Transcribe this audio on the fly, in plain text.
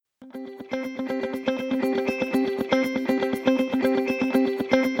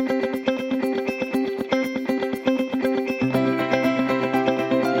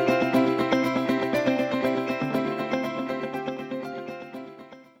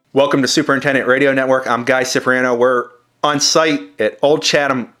Welcome to Superintendent Radio Network. I'm Guy Cipriano. We're on site at Old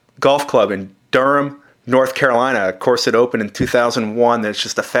Chatham Golf Club in Durham, North Carolina. Of course, it opened in 2001. It's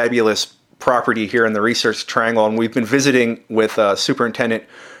just a fabulous property here in the Research Triangle, and we've been visiting with Superintendent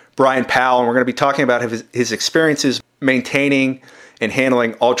Brian Powell, and we're going to be talking about his experiences maintaining and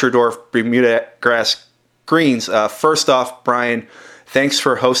handling ultradwarf Bermudagrass greens. First off, Brian, thanks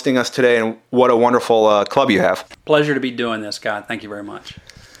for hosting us today, and what a wonderful club you have. Pleasure to be doing this, Guy. Thank you very much.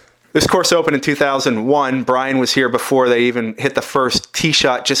 This course opened in 2001. Brian was here before they even hit the first tee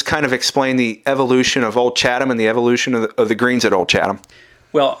shot. Just kind of explain the evolution of Old Chatham and the evolution of the greens at Old Chatham.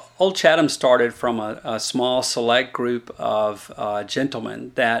 Well, Old Chatham started from a small select group of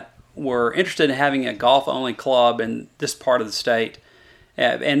gentlemen that were interested in having a golf-only club in this part of the state.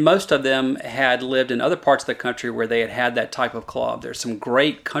 And most of them had lived in other parts of the country where they had that type of club. There's some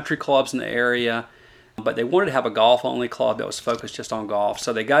great country clubs in the area, but they wanted to have a golf-only club that was focused just on golf.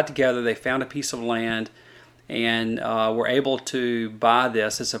 So they got together, they found a piece of land, and were able to buy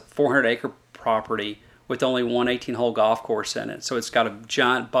this. It's a 400-acre property with only one 18-hole golf course in it. So it's got a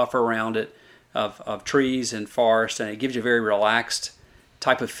giant buffer around it of trees and forest, and it gives you a very relaxed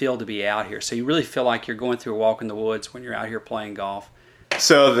type of feel to be out here. So you really feel like you're going through a walk in the woods when you're out here playing golf.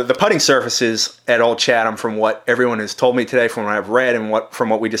 So the putting surfaces at Old Chatham, from what everyone has told me today, from what I've read, and from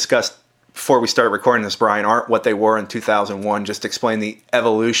what we discussed before we started recording this, Brian, aren't what they were in 2001. Just explain the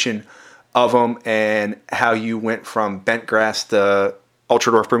evolution of them and how you went from bent grass to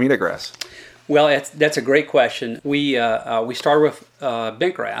ultradwarf Bermudagrass. Well, that's a great question. We started with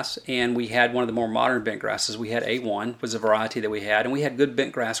bent grass, and we had one of the more modern bent grasses. We had A1 was a variety that we had, and we had good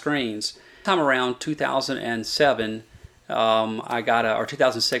bent grass greens. Sometime around 2007, or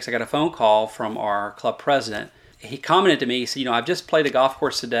 2006, I got a phone call from our club president. He commented to me, he said, I've just played a golf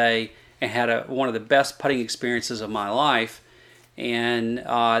course today and had one of the best putting experiences of my life, and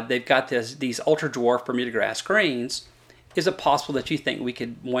they've got these ultra-dwarf Bermudagrass greens. Is it possible that you think we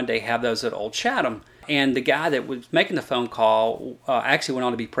could one day have those at Old Chatham? And the guy that was making the phone call actually went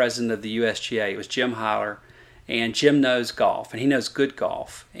on to be president of the USGA. It was Jim Heiler, and Jim knows golf, and he knows good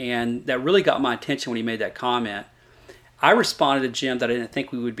golf, and that really got my attention when he made that comment. I responded to Jim that I didn't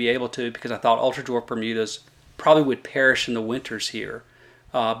think we would be able to, because I thought ultra-dwarf Bermudas probably would perish in the winters here.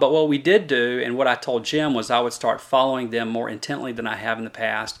 But what we did do, and what I told Jim, was I would start following them more intently than I have in the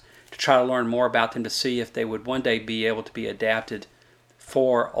past to try to learn more about them to see if they would one day be able to be adapted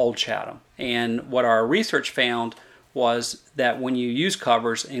for Old Chatham. And what our research found was that when you use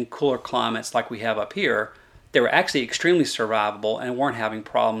covers in cooler climates like we have up here, they were actually extremely survivable and weren't having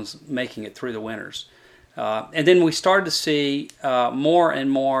problems making it through the winters. And then we started to see more and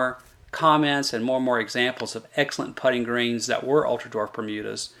more comments and more examples of excellent putting greens that were ultra-dwarf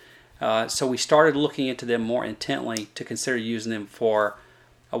Bermudas. So we started looking into them more intently to consider using them for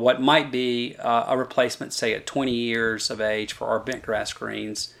what might be a replacement, say, at 20 years of age for our bent grass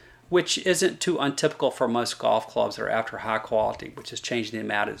greens, which isn't too untypical for most golf clubs that are after high quality, which is changing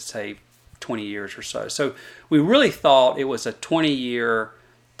them out at, say, 20 years or so. So we really thought it was a 20-year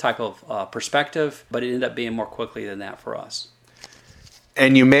type of perspective, but it ended up being more quickly than that for us.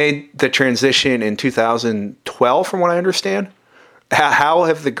 And you made the transition in 2012, from what I understand. How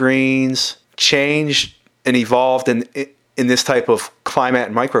have the greens changed and evolved in this type of climate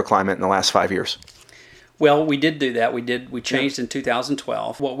and microclimate in the last 5 years? Well, we did do that. We changed in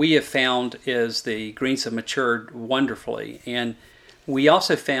 2012. What we have found is the greens have matured wonderfully, and we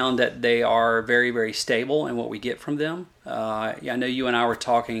also found that they are very, very stable in what we get from them. I know you and I were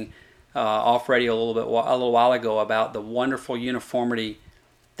talking off radio a little while ago about the wonderful uniformity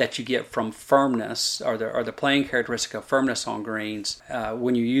that you get from firmness, or the playing characteristic of firmness on greens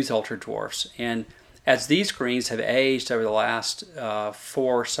when you use ultra dwarfs. And as these greens have aged over the last 4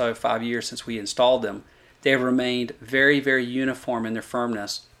 or so 5 years since we installed them, they have remained very, very uniform in their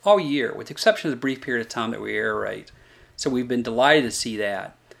firmness all year, with the exception of the brief period of time that we aerate. So we've been delighted to see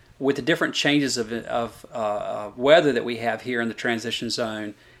that. With the different changes of weather that we have here in the transition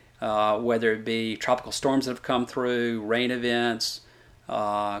zone, whether it be tropical storms that have come through, rain events,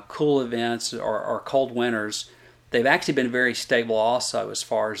 cool events, or cold winters, they've actually been very stable also as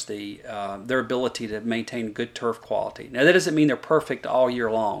far as their ability to maintain good turf quality. Now, that doesn't mean they're perfect all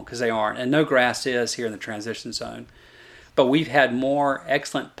year long, because they aren't, and no grass is here in the transition zone. But we've had more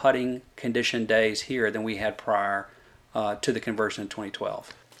excellent putting condition days here than we had prior to the conversion in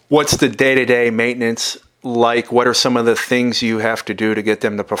 2012. What's the day-to-day maintenance like? What are some of the things you have to do to get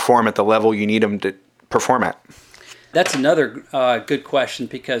them to perform at the level you need them to perform at? That's another good question,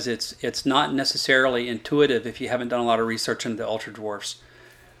 because it's not necessarily intuitive if you haven't done a lot of research into the ultra dwarfs.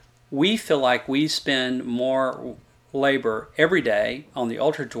 We feel like we spend more labor every day on the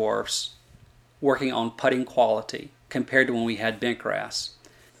ultra dwarfs working on putting quality compared to when we had bent grass.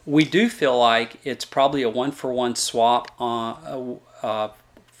 We do feel like it's probably a one-for-one swap for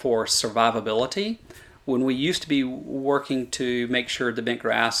survivability. When we used to be working to make sure the bent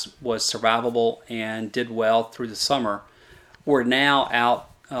grass was survivable and did well through the summer, we're now out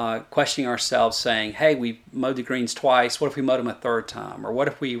questioning ourselves saying, hey, we mowed the greens twice. What if we mowed them a third time? Or what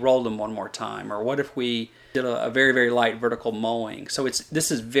if we rolled them one more time? Or what if we did a very, very light vertical mowing? So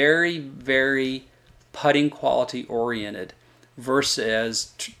this is very, very putting quality oriented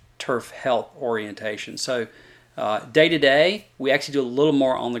versus turf health orientation. So day to day, we actually do a little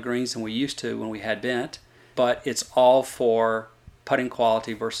more on the greens than we used to when we had bent, but it's all for putting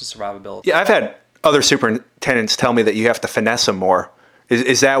quality versus survivability. Yeah, I've had other superintendents tell me that you have to finesse them more.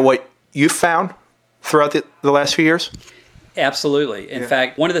 Is that what you found throughout the last few years? Absolutely. In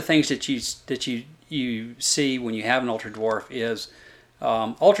fact, one of the things that you see when you have an ultra dwarf is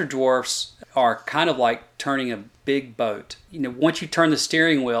ultra dwarfs are kind of like turning a big boat. Once you turn the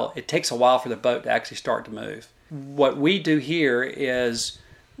steering wheel, it takes a while for the boat to actually start to move. What we do here is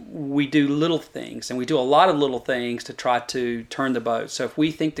we do little things, and we do a lot of little things to try to turn the boat. So if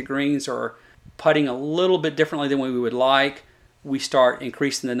we think the greens are putting a little bit differently than we would like, we start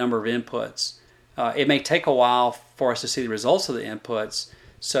increasing the number of inputs. It may take a while for us to see the results of the inputs,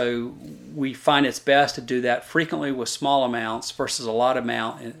 so we find it's best to do that frequently with small amounts versus a lot of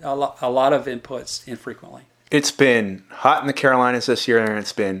inputs infrequently. It's been hot in the Carolinas this year, and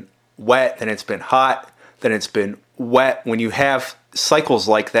it's been wet, and it's been hot, then it's been wet. When you have cycles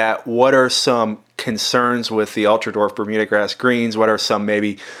like that, what are some concerns with the ultra dwarf Bermudagrass greens? What are some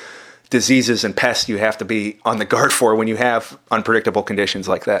maybe diseases and pests you have to be on the guard for when you have unpredictable conditions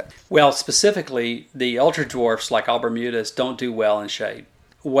like that? Well, specifically, the ultra dwarfs like all Bermudas don't do well in shade.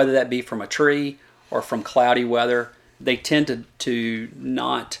 Whether that be from a tree or from cloudy weather, they tend to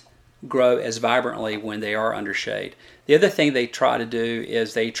not grow as vibrantly when they are under shade. The other thing they try to do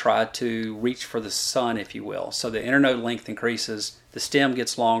is they try to reach for the sun, if you will. So the internode length increases, the stem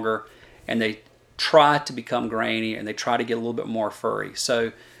gets longer, and they try to become grainy, and they try to get a little bit more furry.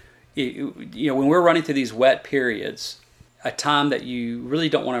 So when we're running through these wet periods, a time that you really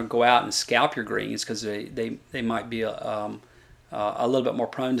don't want to go out and scalp your greens because they might be a little bit more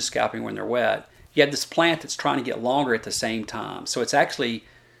prone to scalping when they're wet. You have this plant that's trying to get longer at the same time. So it's actually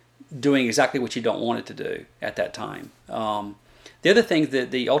doing exactly what you don't want it to do at that time. The other thing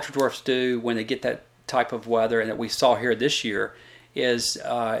that the ultra dwarfs do when they get that type of weather, and that we saw here this year, is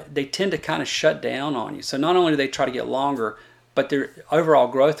they tend to kind of shut down on you. So not only do they try to get longer, but their overall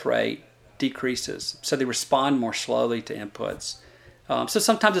growth rate decreases. So they respond more slowly to inputs. So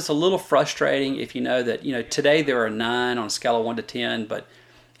sometimes it's a little frustrating if you know that, today they're a 9 on a scale of 1 to 10, but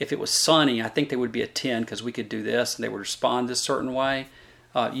if it was sunny, I think they would be a 10 because we could do this and they would respond this certain way.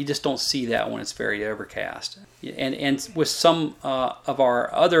 You just don't see that when it's very overcast. And with some of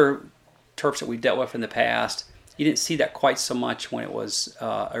our other turfs that we've dealt with in the past, you didn't see that quite so much when it was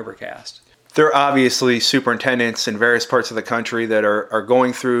overcast. There are obviously superintendents in various parts of the country that are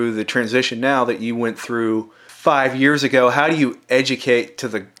going through the transition now that you went through 5 years ago. How do you educate to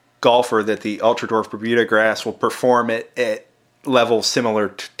the golfer that the ultra dwarf Bermudagrass will perform at levels similar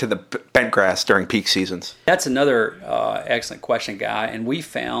to the bent grass during peak seasons? That's another excellent question, Guy. And we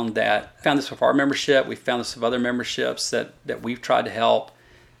found this with our membership. We found this with other memberships that we've tried to help.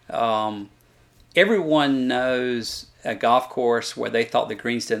 Everyone knows a golf course where they thought the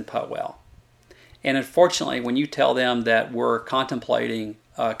greens didn't putt well. And unfortunately, when you tell them that we're contemplating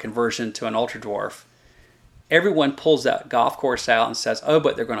a conversion to an ultra dwarf, everyone pulls that golf course out and says, oh,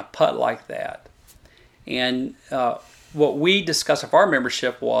 but they're going to putt like that. And what we discussed with our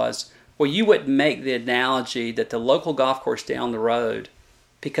membership was, well, you wouldn't make the analogy that the local golf course down the road,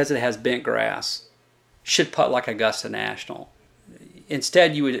 because it has bent grass, should putt like Augusta National.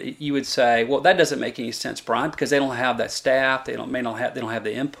 Instead, you would say, well, that doesn't make any sense, Brian, because they don't have that staff, they don't have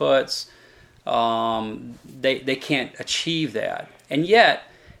the inputs. They can't achieve that. And yet,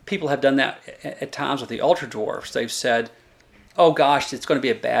 people have done that at times with the ultra dwarfs. They've said, oh gosh, it's going to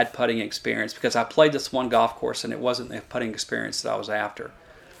be a bad putting experience because I played this one golf course and it wasn't the putting experience that I was after.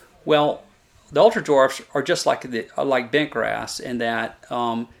 Well, the ultra dwarfs are just like bent grass in that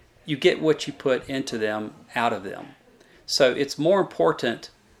you get what you put into them out of them. So it's more important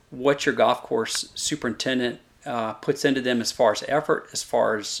what your golf course superintendent puts into them as far as effort, as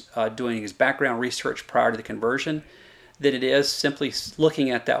far as doing his background research prior to the conversion, than it is simply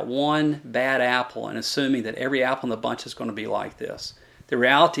looking at that one bad apple and assuming that every apple in the bunch is going to be like this. The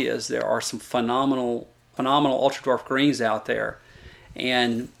reality is there are some phenomenal ultra dwarf greens out there,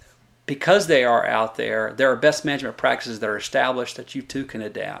 and because they are out there, there are best management practices that are established that you too can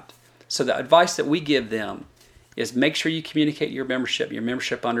adapt. So the advice that we give them is make sure you communicate to your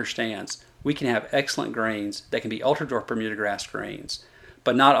membership understands. We can have excellent greens. They can be ultradwarf Bermudagrass greens,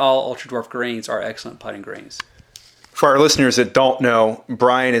 but not all ultradwarf greens are excellent putting greens. For our listeners that don't know,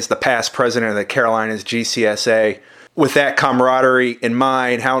 Brian is the past president of the Carolinas GCSA. With that camaraderie in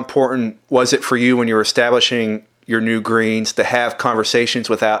mind, how important was it for you when you were establishing your new greens to have conversations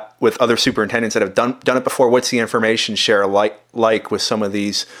with other superintendents that have done it before? What's the information share like with some of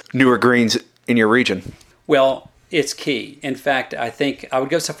these newer greens in your region? Well, it's key. In fact, I think I would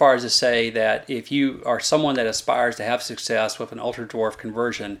go so far as to say that if you are someone that aspires to have success with an ultra-dwarf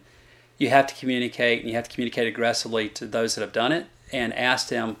conversion, you have to communicate, and you have to communicate aggressively to those that have done it and ask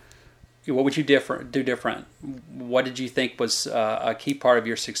them, what would you do different? What did you think was a key part of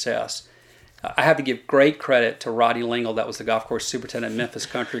your success? I have to give great credit to Rodney Lingle, that was the golf course superintendent at Memphis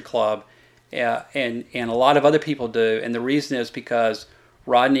Country Club, and a lot of other people do. And the reason is because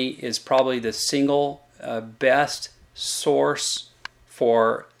Rodney is probably the single best source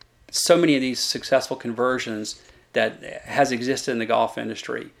for so many of these successful conversions that has existed in the golf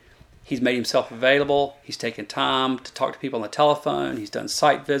industry. He's made himself available. He's taken time to talk to people on the telephone. He's done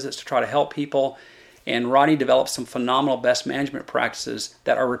site visits to try to help people. And Rodney developed some phenomenal best management practices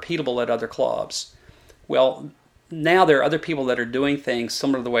that are repeatable at other clubs. Well, now there are other people that are doing things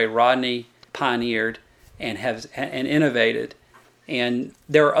similar to the way Rodney pioneered and innovated. And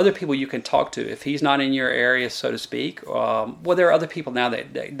there are other people you can talk to. If he's not in your area, so to speak, well, there are other people now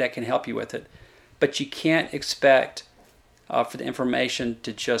that can help you with it. But you can't expect for the information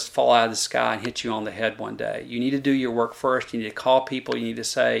to just fall out of the sky and hit you on the head one day. You need to do your work first. You need to call people. You need to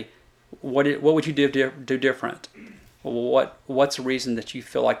say, what would you do different? What's the reason that you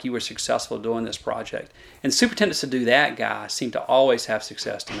feel like you were successful doing this project? And superintendents to do that, guys, seem to always have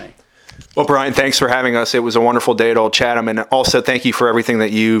success to me. Well, Brian, thanks for having us. It was a wonderful day at Old Chatham. And also thank you for everything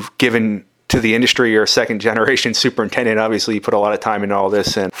that you've given to the industry. You're a second-generation superintendent. Obviously, you put a lot of time into all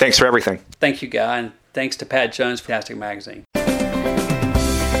this. And thanks for everything. Thank you, Guy. And thanks to Pat Jones, Fantastic Magazine.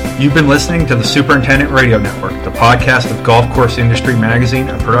 You've been listening to the Superintendent Radio Network, the podcast of Golf Course Industry Magazine,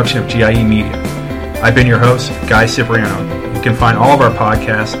 a production of GIE Media. I've been your host, Guy Cipriano. You can find all of our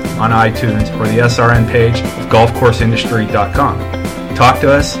podcasts on iTunes or the SRN page of golfcourseindustry.com. Talk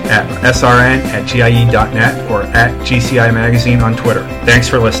to us at srn@gie.net or at GCI Magazine on Twitter. Thanks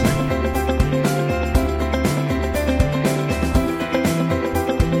for listening.